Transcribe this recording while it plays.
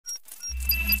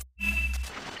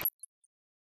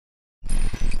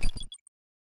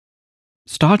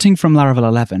Starting from Laravel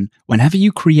 11, whenever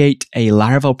you create a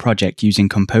Laravel project using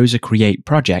Composer Create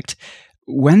Project,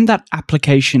 when that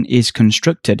application is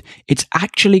constructed, it's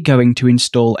actually going to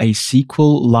install a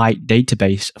SQLite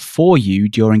database for you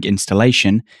during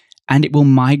installation, and it will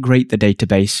migrate the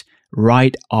database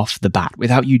right off the bat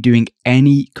without you doing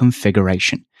any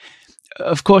configuration.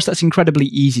 Of course, that's incredibly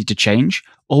easy to change.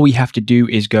 All we have to do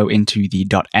is go into the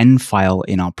 .env file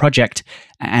in our project,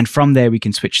 and from there we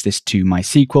can switch this to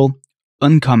MySQL,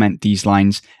 uncomment these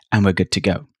lines, and we're good to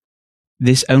go.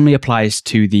 This only applies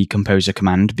to the Composer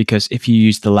command because if you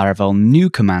use the Laravel new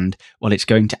command, well, it's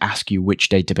going to ask you which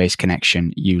database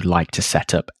connection you'd like to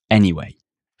set up anyway.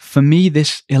 For me,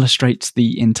 this illustrates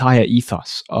the entire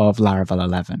ethos of Laravel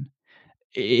 11.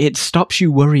 It stops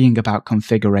you worrying about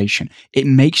configuration. It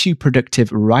makes you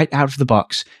productive right out of the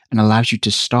box and allows you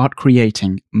to start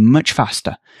creating much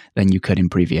faster than you could in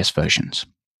previous versions.